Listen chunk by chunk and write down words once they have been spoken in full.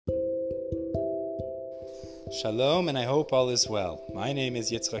Shalom, and I hope all is well. My name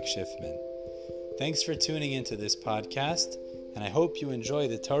is Yitzchak Schiffman. Thanks for tuning into this podcast, and I hope you enjoy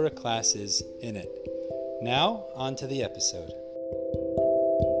the Torah classes in it. Now, on to the episode.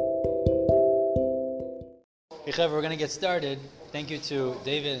 Hey, we're going to get started. Thank you to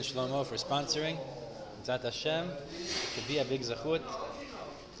David and Shlomo for sponsoring. Zat Hashem, it could be a big zachut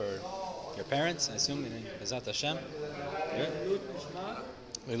for your parents, I assume, Zat Hashem.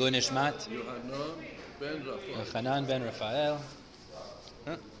 Ilu Nishmat. Hanan ben Raphael.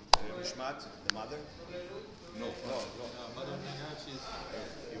 Nishmat, the mother? No.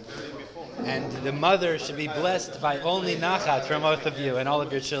 And the mother should be blessed by only nachat from both of you and all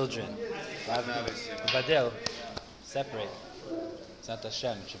of your children. Badel, separate. Zat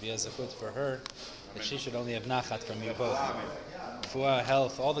Hashem should be a zachut for her, that she should only have nachat from you both. For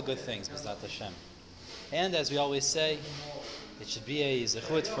health, all the good things, Zat Hashem. And as we always say, it should be a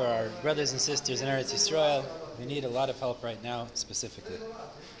zechut for our brothers and sisters in Eretz Yisrael. We need a lot of help right now, specifically.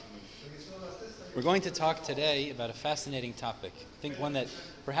 We're going to talk today about a fascinating topic. I think one that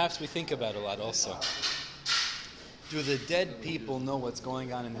perhaps we think about a lot also. Do the dead people know what's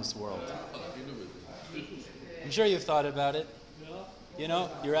going on in this world? I'm sure you've thought about it. You know,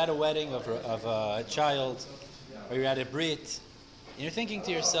 you're at a wedding of a child, or you're at a brit, and you're thinking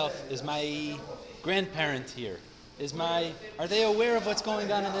to yourself, is my grandparent here? Are they aware of what's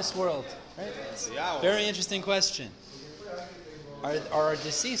going on in this world? Right? It's a very interesting question. Are our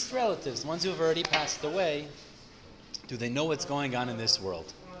deceased relatives, the ones who have already passed away, do they know what's going on in this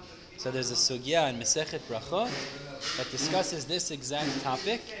world? So there's a sugya in Masechet Berachos that discusses this exact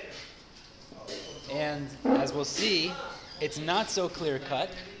topic. And as we'll see, it's not so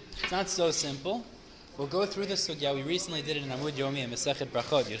clear-cut. It's not so simple. We'll go through the sugya. We recently did it in Amud Yomi and Masechet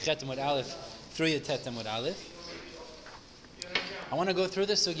Berachos, Yirchet Amud Aleph through Yatet Amud Aleph. I want to go through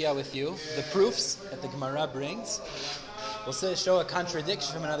the sugya with you, the proofs that the Gemara brings. We'll show a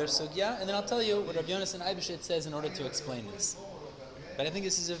contradiction from another sugya, and then I'll tell you what Rabbi Yonasan Eibeshet says in order to explain this. But I think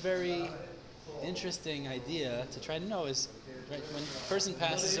this is a very interesting idea to try to know is, right, when a person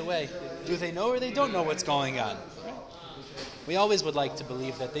passes away, do they know or they don't know what's going on? Right? We always would like to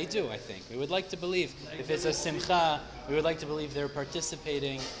believe that they do, I think. We would like to believe if it's a simcha, we would like to believe they're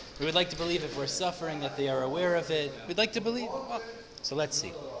participating. We would like to believe if we're suffering that they are aware of it. We'd like to believe. Well, so let's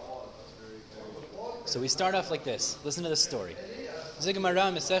see. So we start off like this. Listen to the story. It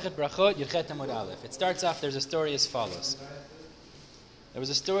starts off, there's a story as follows. There was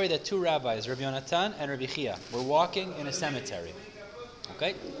a story that two rabbis, Rabbi Yonatan and Rabbi Chia, were walking in a cemetery.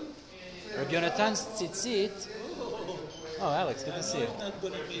 Okay? Rabbi Yonatan's tzitzit. Oh, Alex, good to see you. I know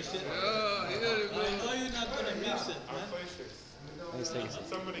you're not going to mix it, man.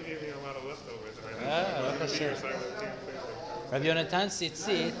 Somebody gave me a lot of leftovers. Rabbi Yonatan's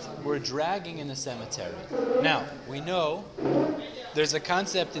tzitzit were dragging in the cemetery. Now, we know there's a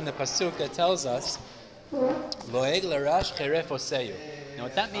concept in the pasuk that tells us Loeg larash cheref oseyu. Now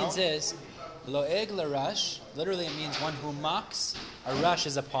what that means is Loeg larash, literally it means one who mocks. A rash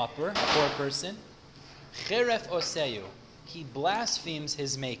is a pauper, a poor person. Cheref oseyu, he blasphemes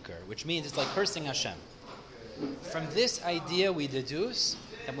his maker, which means it's like cursing Hashem. From this idea we deduce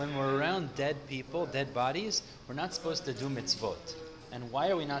that when we're around dead people, dead bodies, we're not supposed to do mitzvot. And why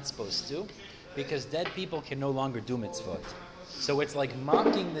are we not supposed to? Because dead people can no longer do mitzvot. So it's like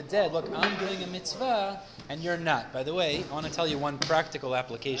mocking the dead. Look, I'm doing a mitzvah, and you're not. By the way, I want to tell you one practical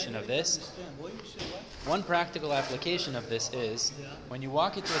application of this. One practical application of this is, when you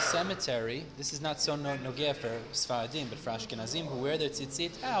walk into a cemetery, this is not so nogeh for Sfaradim, but for Ashkenazim, who wear their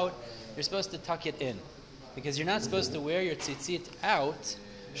tzitzit out, you're supposed to tuck it in. Because you're not supposed to wear your tzitzit out,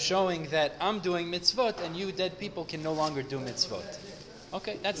 showing that I'm doing mitzvot, and you dead people can no longer do mitzvot.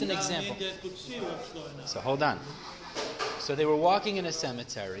 Okay, that's an example. So hold on. So they were walking in a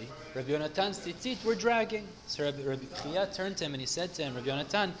cemetery. Rabbi Yonatan's tzitzit were dragging. So Rabbi Chia turned to him and he said to him, Rabbi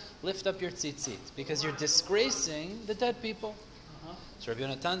Yonatan, lift up your tzitzit, because you're disgracing the dead people. So Rabbi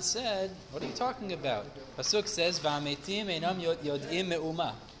Yonatan said, what are you talking about? Pasuk says, V'ametim einam yod'im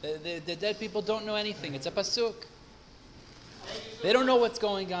me'uma. The dead people don't know anything. It's a pasuk. They don't know what's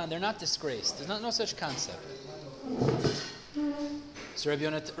going on. They're not disgraced. There's no such concept. So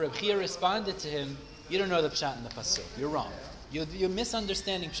Rabbi Chia responded to him, you don't know the pshat in the pasuk. You're wrong. You're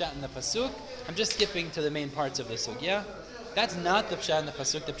misunderstanding pshat in the pasuk. I'm just skipping to the main parts of the sugya. That's not the pshat in the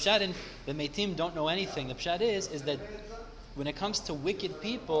pasuk. The pshat in the meitim don't know anything. The pshat is that when it comes to wicked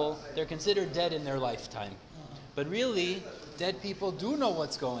people, they're considered dead in their lifetime. But really, dead people do know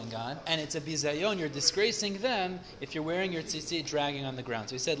what's going on, and it's a bizayon. You're disgracing them if you're wearing your tzitzit dragging on the ground.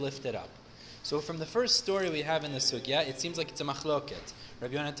 So he said, lift it up. So from the first story we have in the sugya, it seems like it's a machloket.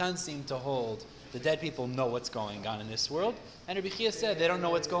 Rabbi Yonatan seemed to hold the dead people know what's going on in this world, and Rabbi Chia said they don't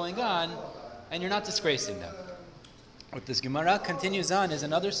know what's going on, and you're not disgracing them. What this Gemara continues on is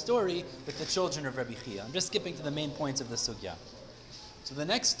another story with the children of Rabbi Chia. I'm just skipping to the main points of the sugya. So the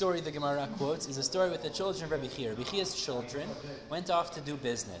next story the Gemara quotes is a story with the children of Rabbi Chia. Rabbi Chia's children went off to do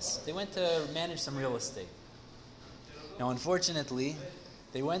business. They went to manage some real estate. Now, unfortunately,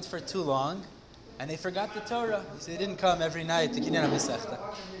 they went for too long, and they forgot the Torah. So they didn't come every night to Kinyan HaMesechta.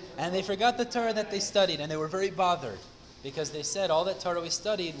 And they forgot the Torah that they studied, and they were very bothered, because they said, all that Torah we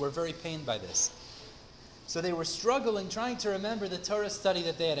studied, we're very pained by this. So they were struggling, trying to remember the Torah study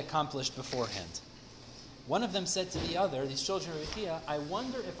that they had accomplished beforehand. One of them said to the other, these children of Rabbi Chia, I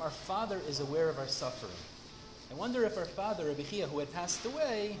wonder if our father is aware of our suffering. I wonder if our father, Rabbi Chia, who had passed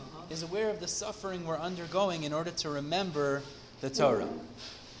away, is aware of the suffering we're undergoing in order to remember the Torah.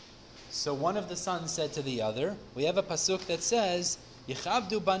 So one of the sons said to the other, we have a pasuk that says,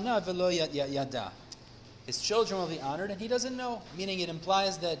 Yichavdu bana velo yada. His children will be honored, and he doesn't know. Meaning it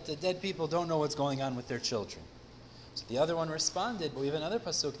implies that the dead people don't know what's going on with their children. So the other one responded, but we have another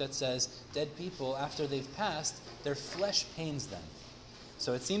pasuk that says, dead people, after they've passed, their flesh pains them.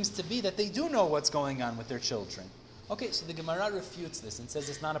 So it seems to be that they do know what's going on with their children. Okay, so the Gemara refutes this and says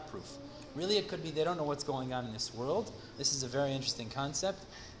it's not a proof. Really, it could be they don't know what's going on in this world. This is a very interesting concept.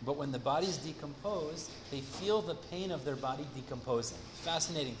 But when the bodies decompose, they feel the pain of their body decomposing.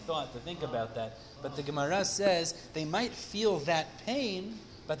 Fascinating thought to think about that. But the Gemara says they might feel that pain,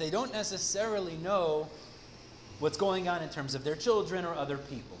 but they don't necessarily know what's going on in terms of their children or other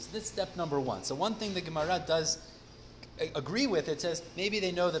people. So that's step number one. So one thing the Gemara does agree with, it says maybe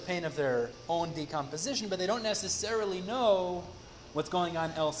they know the pain of their own decomposition, but they don't necessarily know what's going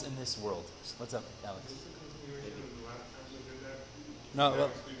on else in this world. What's up, Alex? No,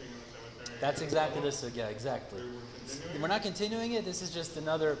 well, that's exactly this. Yeah, exactly. We're not continuing it. This is just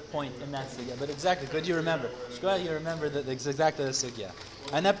another point in that sugya. But exactly, good you remember. Go ahead, you remember that exactly the sugya.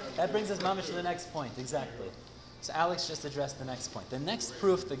 And that brings us, mamish, to the next point. Exactly. So Alex just addressed the next point. The next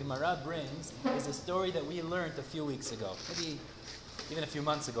proof the Gemara brings is a story that we learned a few weeks ago, maybe even a few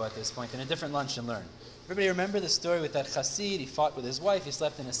months ago at this point, in a different lunch and learn. Everybody remember the story with that chassid? He fought with his wife, he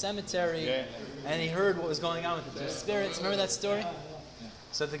slept in a cemetery, and he heard what was going on with the two spirits. Remember that story?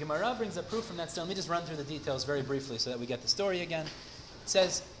 So the Gemara brings a proof from that story. Let me just run through the details very briefly so that we get the story again. It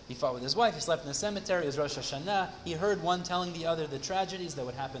says, he fought with his wife, he slept in a cemetery, it was Rosh Hashanah. He heard one telling the other the tragedies that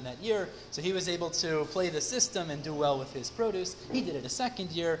would happen that year, so he was able to play the system and do well with his produce. He did it a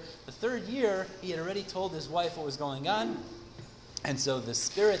second year. The third year, he had already told his wife what was going on, and so the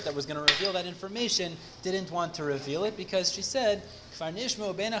spirit that was going to reveal that information didn't want to reveal it because she said,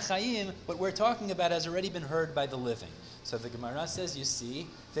 what we're talking about has already been heard by the living. So the Gemara says, you see,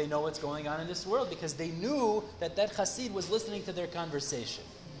 they know what's going on in this world because they knew that chassid was listening to their conversation.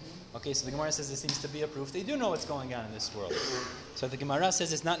 Okay, so the Gemara says this seems to be a proof. They do know what's going on in this world. So the Gemara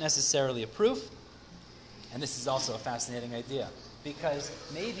says it's not necessarily a proof. And this is also a fascinating idea. Because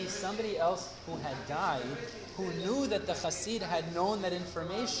maybe somebody else who had died, who knew that the chassid had known that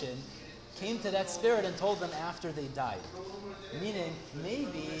information, came to that spirit and told them after they died. Meaning,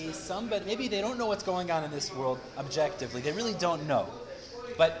 maybe they don't know what's going on in this world objectively. They really don't know.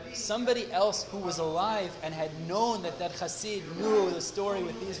 But somebody else who was alive and had known that chassid knew the story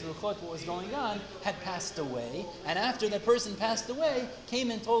with these ruchot, what was going on, had passed away. And after that person passed away,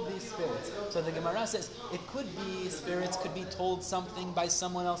 came and told these spirits. So the Gemara says, it could be spirits could be told something by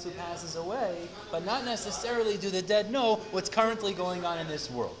someone else who passes away, but not necessarily do the dead know what's currently going on in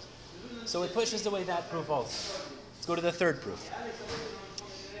this world. So it pushes away that proof also. Let's go to the third proof.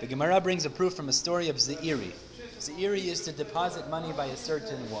 The Gemara brings a proof from a story of Ze'iri. Ze'iri used to deposit money by a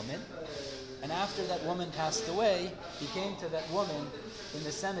certain woman, and after that woman passed away, he came to that woman in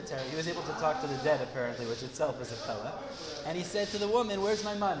the cemetery. He was able to talk to the dead, apparently, which itself is a fella. And he said to the woman, where's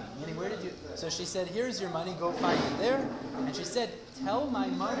my money? Meaning, where did you... So she said, here's your money, go find it there. And she said, tell my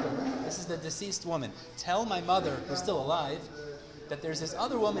mother, this is the deceased woman, tell my mother, who's still alive, that there's this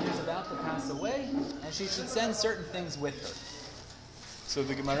other woman who's about to pass away, and she should send certain things with her. So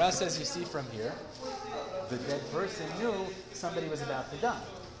the Gemara says, you see from here, the dead person knew somebody was about to die.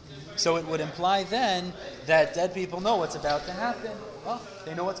 So it would imply then that dead people know what's about to happen. Well,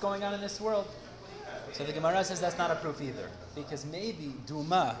 they know what's going on in this world. So the Gemara says that's not a proof either. Because maybe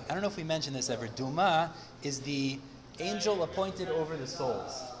Duma, I don't know if we mentioned this ever, Duma is the angel appointed over the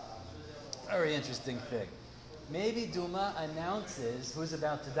souls. Very interesting thing. Maybe Duma announces who's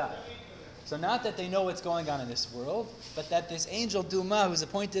about to die. So not that they know what's going on in this world, but that this angel Duma, who's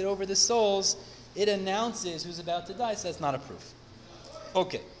appointed over the souls, it announces who's about to die, so that's not a proof.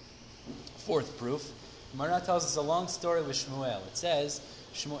 Okay. Fourth proof. Gemara tells us a long story with Shmuel. It says,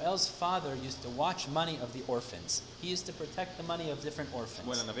 Shmuel's father used to watch money of the orphans. He used to protect the money of different orphans.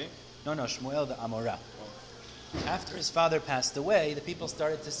 No, Shmuel the Amorah. After his father passed away, the people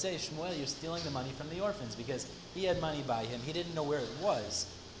started to say, Shmuel, you're stealing the money from the orphans, because he had money by him. He didn't know where it was.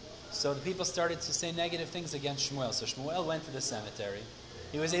 So the people started to say negative things against Shmuel. So Shmuel went to the cemetery.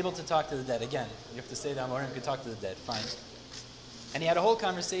 He was able to talk to the dead. Again, you have to say the Amorim could talk to the dead. Fine. And he had a whole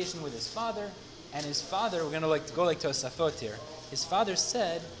conversation with his father. And his father, we're going to go like Tosafot here. His father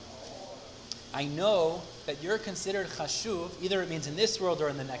said, I know that you're considered chashuv, either it means in this world or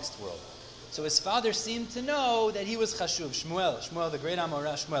in the next world. So his father seemed to know that he was chashuv. Shmuel, the great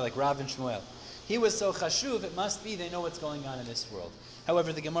Amorah Shmuel, like Rav and Shmuel. He was so chashuv, it must be they know what's going on in this world.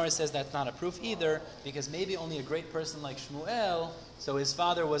 However, the Gemara says that's not a proof either, because maybe only a great person like Shmuel, so his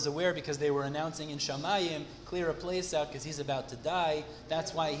father was aware because they were announcing in Shamayim, clear a place out because he's about to die.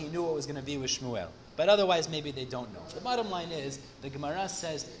 That's why he knew what was going to be with Shmuel. But otherwise, maybe they don't know. The bottom line is, the Gemara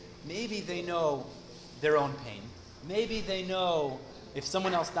says, maybe they know their own pain. Maybe they know if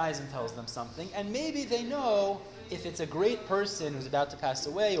someone else dies and tells them something, and maybe they know if it's a great person who's about to pass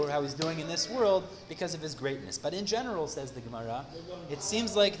away or how he's doing in this world because of his greatness. But in general, says the Gemara, it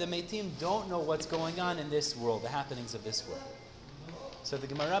seems like the Meitim don't know what's going on in this world, the happenings of this world. So the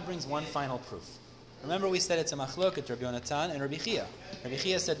Gemara brings one final proof. Remember we said it's a machloket, Rabbi Yonatan and Rabbi Chia. Rabbi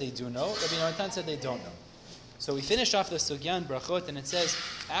Chia said they do know, Rabbi Yonatan said they don't know. So we finish off the Sugyan Brachot and it says,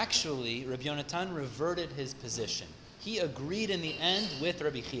 actually, Rabbi Yonatan reverted his position. He agreed in the end with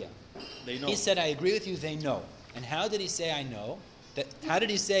Rabbi Chia. They know. He said, I agree with you, they know. And how did he say, I know? How did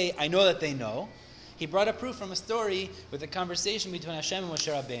he say, I know that they know? He brought a proof from a story with a conversation between Hashem and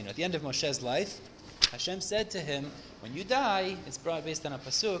Moshe Rabbeinu. At the end of Moshe's life, Hashem said to him, when you die, it's brought based on a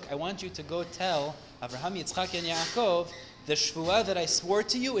pasuk, I want you to go tell Avraham, Yitzchak, and Yaakov, the shvuah that I swore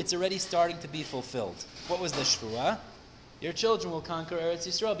to you, it's already starting to be fulfilled. What was the shvuah? Your children will conquer Eretz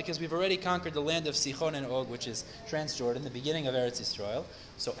Yisrael, because we've already conquered the land of Sichon and Og, which is Transjordan, the beginning of Eretz Yisrael.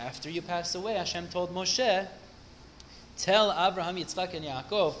 So after you pass away, Hashem told Moshe, tell Avraham, Yitzchak, and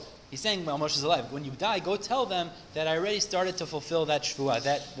Yaakov, he's saying, well, Moshe's alive, when you die, go tell them that I already started to fulfill that shvuah,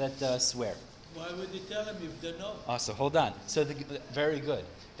 that swear. Why would you tell them if they know? So hold on. So very good.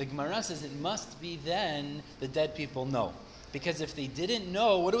 The Gemara says it must be then the dead people know. Because if they didn't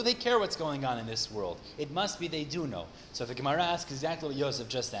know, what do they care what's going on in this world? It must be they do know. So the Gemara asks exactly what Yosef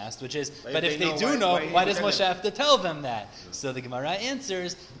just asked, which is, but if they do know, why does Moshe have to tell them that? So the Gemara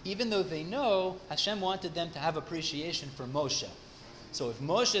answers, even though they know, Hashem wanted them to have appreciation for Moshe. So if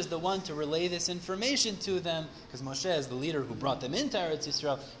Moshe is the one to relay this information to them, because Moshe is the leader who brought them into Eretz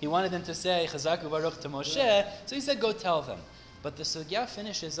Yisrael, he wanted them to say, Chazak u'baruch to Moshe, so he said, go tell them. But the Sugya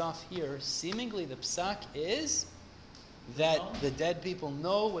finishes off here, seemingly the psak is that the dead people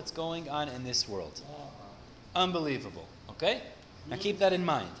know what's going on in this world. Unbelievable. Okay? Now keep that in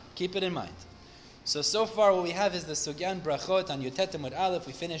mind. Keep it in mind. So far what we have is the Sugyan Brachot on Yotet Amud Aleph.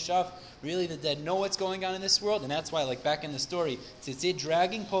 We finish off. Really the dead know what's going on in this world, and that's why, like back in the story, tzitzit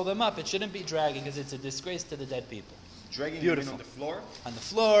dragging, pull them up. It shouldn't be dragging because it's a disgrace to the dead people. Dragging Beautiful. on the floor? On the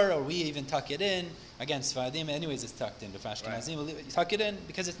floor, or we even tuck it in. Again, Sfadim, anyways, it's tucked in. The Ashkenazim will tuck it in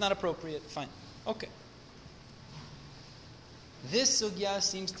because it's not appropriate. Fine. Okay. This sugya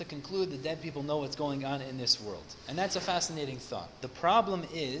seems to conclude the dead people know what's going on in this world. And that's a fascinating thought. The problem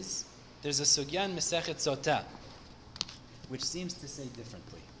is, there's a sugya in Masechet Sotah, which seems to say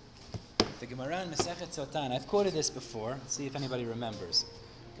differently. The Gemara in Masechet Sotah, and I've quoted this before, let's see if anybody remembers.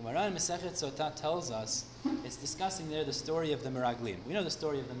 Gemara in Masechet Sotah tells us, it's discussing there the story of the Meraglim. We know the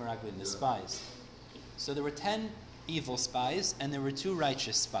story of the Meraglim, the spies. So there were 10 evil spies, and there were 2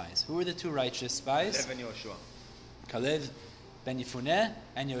 righteous spies. Who were the 2 righteous spies? Kalev and Yoshua. Kalev ben Yefuneh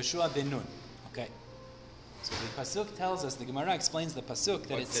and Yoshua ben Nun. Okay. So the pasuk tells us, the Gemara explains the pasuk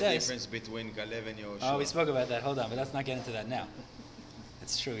that What's it the says. difference between Kalev and Yoshua? Oh, we spoke about that. Hold on, but let's not get into that now.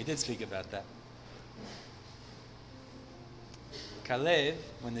 It's true, we did speak about that. Kalev,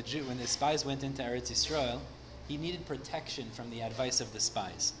 when the spies went into Eretz Yisrael, he needed protection from the advice of the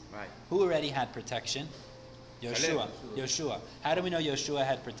spies. Right. Who already had protection? Yoshua. Yoshua. How do we know Yoshua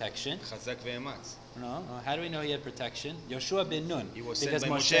had protection? Chazak ve'ematz. No. How do we know he had protection? Yoshua ben Nun. He was sent by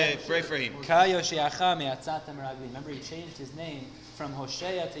Moshe, pray for him. Ka Yoshiacha me'atzat meraglim. Remember, he changed his name from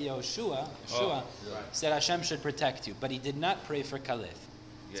Hosea to Yoshua. Yoshua said Hashem should protect you, but he did not pray for Kalev.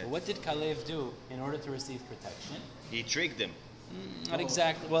 Yes. So what did Kalev do in order to receive protection? He tricked them. Not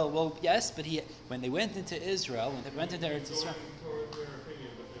exactly. Well, yes, but when they went into Israel, when they went into Eretz Yisrael,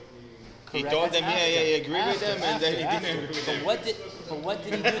 He told them, he agreed with them, and then he didn't agree with them. But what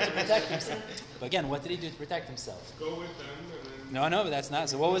did he do to protect himself? But again, what did he do to protect himself? Go with them and then No, but that's not.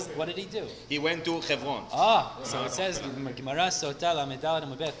 So what did he do? He went to Hebron. So it says, Gemara Sotah Lamedal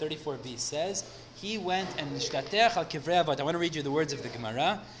Amabeh 34b says, he went and nishtatech al kivrei avot. I want to read you the words of the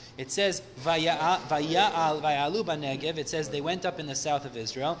Gemara. It says, Vayalu b'negev. It says they went up in the south of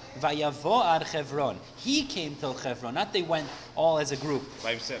Israel. Vayavo ad Hebron. He came till Hebron, not they went all as a group.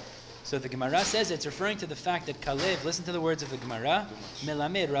 By himself. So the Gemara says it's referring to the fact that Kaleiv, listen to the words of the Gemara,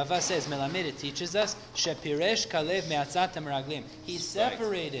 Melamed, Rava says, Melamed, it teaches us, Shepiresh Kaleiv me'atzat ha-meraglim. He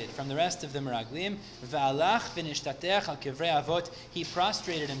separated from the rest of the meraglim, V'alach v'nishtatech al kivrei avot. He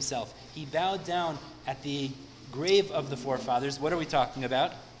prostrated himself. He bowed down at the grave of the forefathers. What are we talking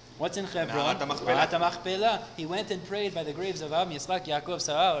about? What's in Hebron? Ma'at ha-machpelah. He went and prayed by the graves of Abraham, Yitzchak, Yaakov,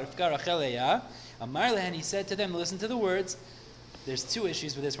 Sarah, Rivka, Rachel, Leah. Amar lehen, he said to them, listen to the words. There's two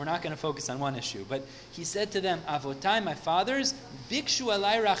issues with this. We're not going to focus on one issue. But he said to them, Avotai, my fathers, Bikshu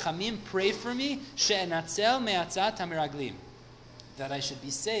alai rachamim, pray for me, she'enatzel me'atzat ha-meraglim, that I should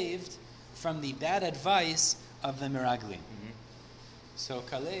be saved from the bad advice of the meraglim. So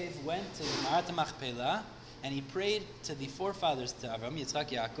Kaleiv went to the Ma'at ha-machpelah, and he prayed to the forefathers, to Avraham, Yitzchak,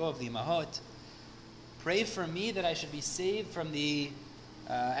 Yaakov, the Imahot, pray for me that I should be saved from the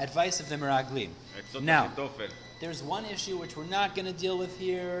advice of the meraglim. Now, there's one issue which we're not going to deal with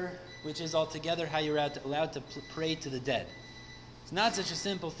here, which is altogether how you're allowed to pray to the dead. It's not such a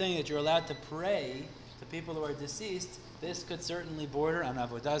simple thing that you're allowed to pray to people who are deceased. This could certainly border on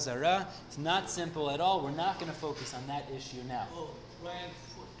avodah zarah. It's not simple at all. We're not going to focus on that issue now.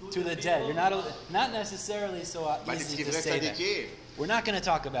 To the dead. You're not necessarily so easy to say that. We're not going to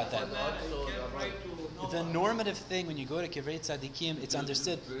talk about that. The normative thing when you go to Kivrei Tzadikim, it's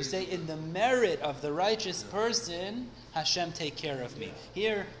understood. You say, in the merit of the righteous person, Hashem take care of me.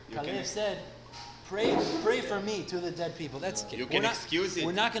 Here, Kaleiv said, pray for me to the dead people. That's you can excuse it.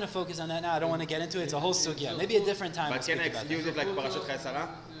 We're not going to focus on that now. I don't want to get into it. It's a whole sugya. Maybe a different time. But can I excuse it like Parashat Chayei Sarah?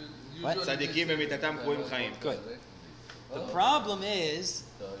 What? Tzadikim v'mitatam kruim chaim. Good. The problem is,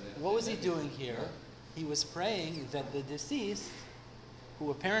 what was he doing here? He was praying that the deceased, who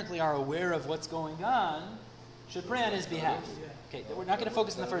apparently are aware of what's going on, should pray on his behalf. Okay, we're not going to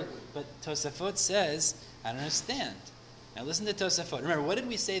focus on the first, but Tosafot says, I don't understand. Now listen to Tosafot. Remember, what did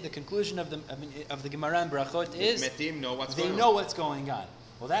we say? The conclusion of the Gemara Berachos is they know what's going on.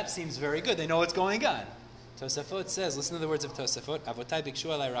 Well, that seems very good. They know what's going on. Tosafot says, listen to the words of Tosafot, Avotai bikshu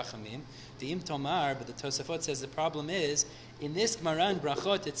alai rachamim, De'im tomar, but the Tosafot says the problem is, in this Gemara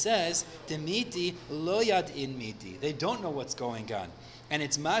Berachos it says, Demiti lo yad'in miti. They don't know what's going on. And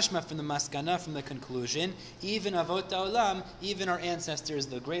it's mashma from the maskana, from the conclusion, even avot ha'olam, even our ancestors,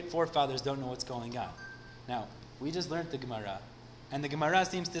 the great forefathers, don't know what's going on. Now, we just learned the Gemara, and the Gemara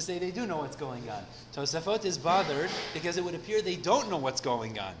seems to say they do know what's going on. Tosafot is bothered because it would appear they don't know what's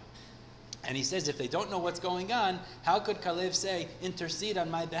going on. And he says, if they don't know what's going on, how could Kaleiv say, intercede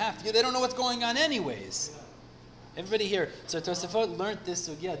on my behalf? They don't know what's going on anyways. Everybody here. So Tosafot learned this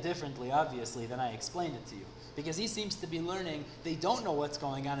sugya differently, obviously, than I explained it to you. Because he seems to be learning they don't know what's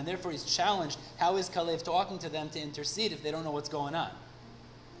going on, and therefore he's challenged, how is Kaleiv talking to them to intercede if they don't know what's going on?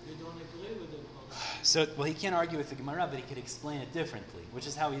 They don't agree with it. So, well, he can't argue with the Gemara, but he could explain it differently, which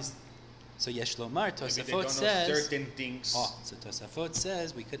is how he's... So Yesh Lomar, Tosafot says... certain things. So Tosafot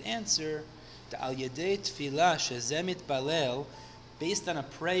says, we could answer, Al Yedei Tfilah Shezemit Balel, based on a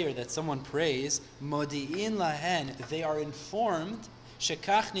prayer that someone prays, Modi'in Lahen, they are informed,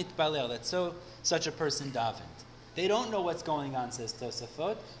 Shekach Nitbalel, that such a person davened. They don't know what's going on, says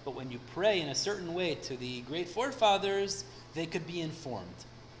Tosafot, but when you pray in a certain way to the great forefathers, they could be informed.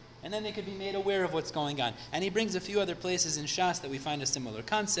 And then they could be made aware of what's going on. And he brings a few other places in Shas that we find a similar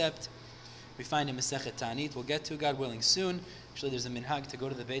concept. We find in Masechet Ta'anit, we'll get to, God willing, soon. Actually, there's a minhag to go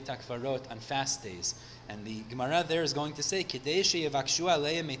to the Beit HaKvarot on fast days. And the Gemara there is going to say, Kedei sheyevakshu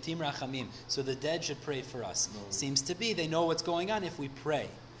aleim metim rachamim. So the dead should pray for us. Seems to be they know what's going on if we pray.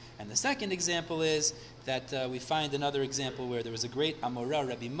 And the second example is that we find another example where there was a great Amorah,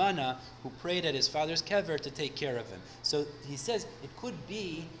 Rabbi Mana, who prayed at his father's kever to take care of him. So he says it could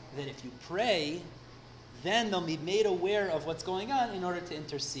be that if you pray, then they'll be made aware of what's going on in order to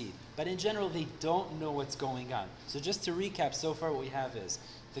intercede. But in general, they don't know what's going on. So just to recap, so far what we have is,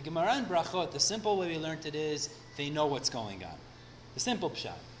 the Gemara in Brachot, the simple way we learned it is, they know what's going on. The simple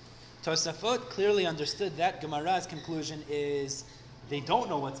pshat. Tosafot clearly understood that Gemara's conclusion is, they don't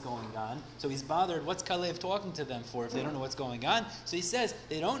know what's going on, so he's bothered, what's Kaleiv talking to them for if they don't know what's going on? So he says,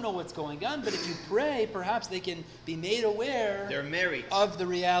 they don't know what's going on, but if you pray, perhaps they can be made aware of the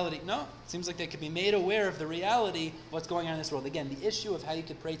reality. No, it seems like they could be made aware of the reality of what's going on in this world. Again, the issue of how you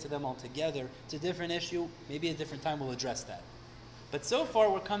could pray to them all together, it's a different issue. Maybe a different time we'll address that. But so far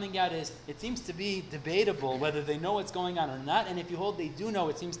we're coming out as it seems to be debatable whether they know what's going on or not, and if you hold they do know,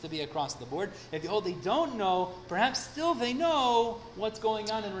 it seems to be across the board. If you hold they don't know, perhaps still they know what's going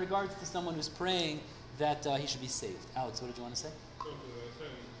on in regards to someone who's praying that he should be saved. Alex, what did you want to say? So, because I was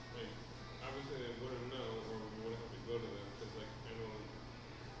saying, like, obviously they wouldn't know, or we wouldn't have to go to them, because, like, I know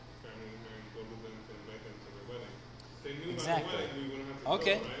family members go to them to invite them to their wedding. If they knew about the wedding, we wouldn't have to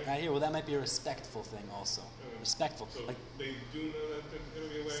Okay, go, right? right here. Well, that might be a respectful thing also. Respectful. So Like, they do know that there's going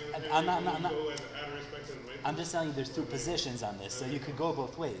to be a wedding. I'm not- Go as out of respect to invite I'm them? just telling you there's two positions on this, so you could go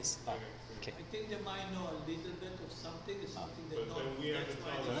both ways. Okay. I think they might know a little bit of something, is something they But don't. then we have to That's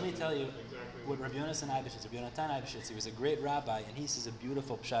why tell So they- let me tell you Exactly. what Rabbi Yonatan Eibeshitz, he was a great rabbi, and he says a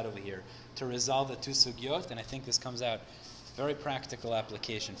beautiful pshat over here to resolve the two sugyot, and I think this comes out very practical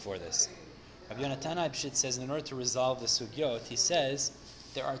application for this. Rabbi Yonatan Eibeshitz says in order to resolve the sugyot, he says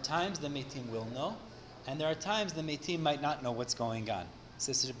there are times the meitim will know, and there are times the meitim might not know what's going on.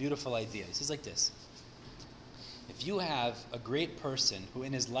 So this is a beautiful idea. He says like this: if you have a great person who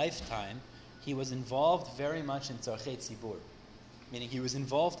in his lifetime he was involved very much in tzarchei tzibur, meaning he was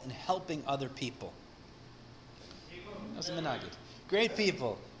involved in helping other people. Great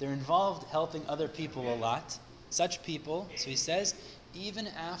people, they're involved helping other people a lot. Such people, so he says, even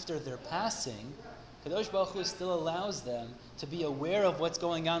after their passing, Kadosh Baruch Hu still allows them to be aware of what's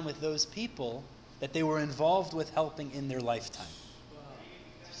going on with those people that they were involved with helping in their lifetime.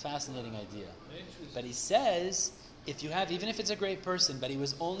 It's a fascinating idea. But he says, if you have, even if it's a great person, but he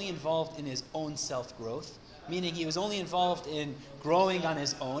was only involved in his own self-growth, meaning he was only involved in growing on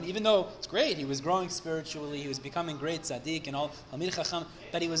his own, even though it's great, he was growing spiritually, he was becoming great tzaddik and all, Hamid Chacham,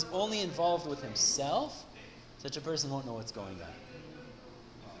 but he was only involved with himself, such a person won't know what's going on.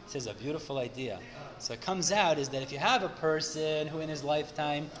 He says a beautiful idea. So it comes out is that if you have a person who in his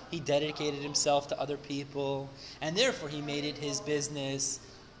lifetime, he dedicated himself to other people, and therefore he made it his business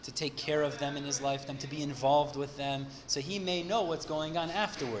to take care of them in his lifetime, to be involved with them, so he may know what's going on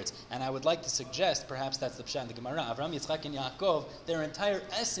afterwards. And I would like to suggest, perhaps that's the pshat in the Gemara, Avraham, Yitzchak, and Yaakov, their entire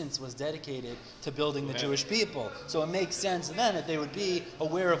essence was dedicated to building the Jewish people. So it makes sense then that they would be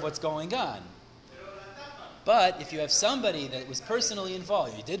aware of what's going on. But if you have somebody that was personally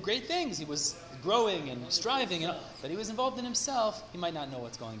involved, he did great things, he was growing and striving, but he was involved in himself, he might not know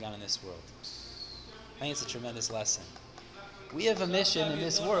what's going on in this world. I think it's a tremendous lesson. We have a mission in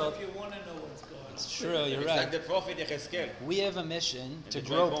this world. If you want to know what's going on. It's true, you're It's right. like the prophet Yechezkel. We have a mission to the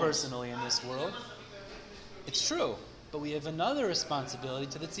grow dry bones. personally in this world. It's true, but we have another responsibility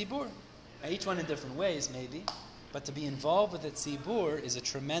to the tzibur. Now, each one in different ways, maybe, but to be involved with the tzibur is a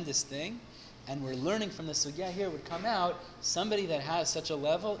tremendous thing, and we're learning from the sugya here would come out, somebody that has such a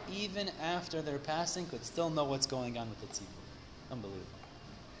level, even after their passing, could still know what's going on with the tzibur. Unbelievable.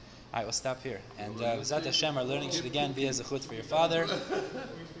 All right, we'll stop here. And Zat Hashem, our learning should again be as a chut for your father.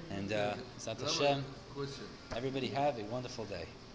 And Zat Hashem, everybody have a wonderful day.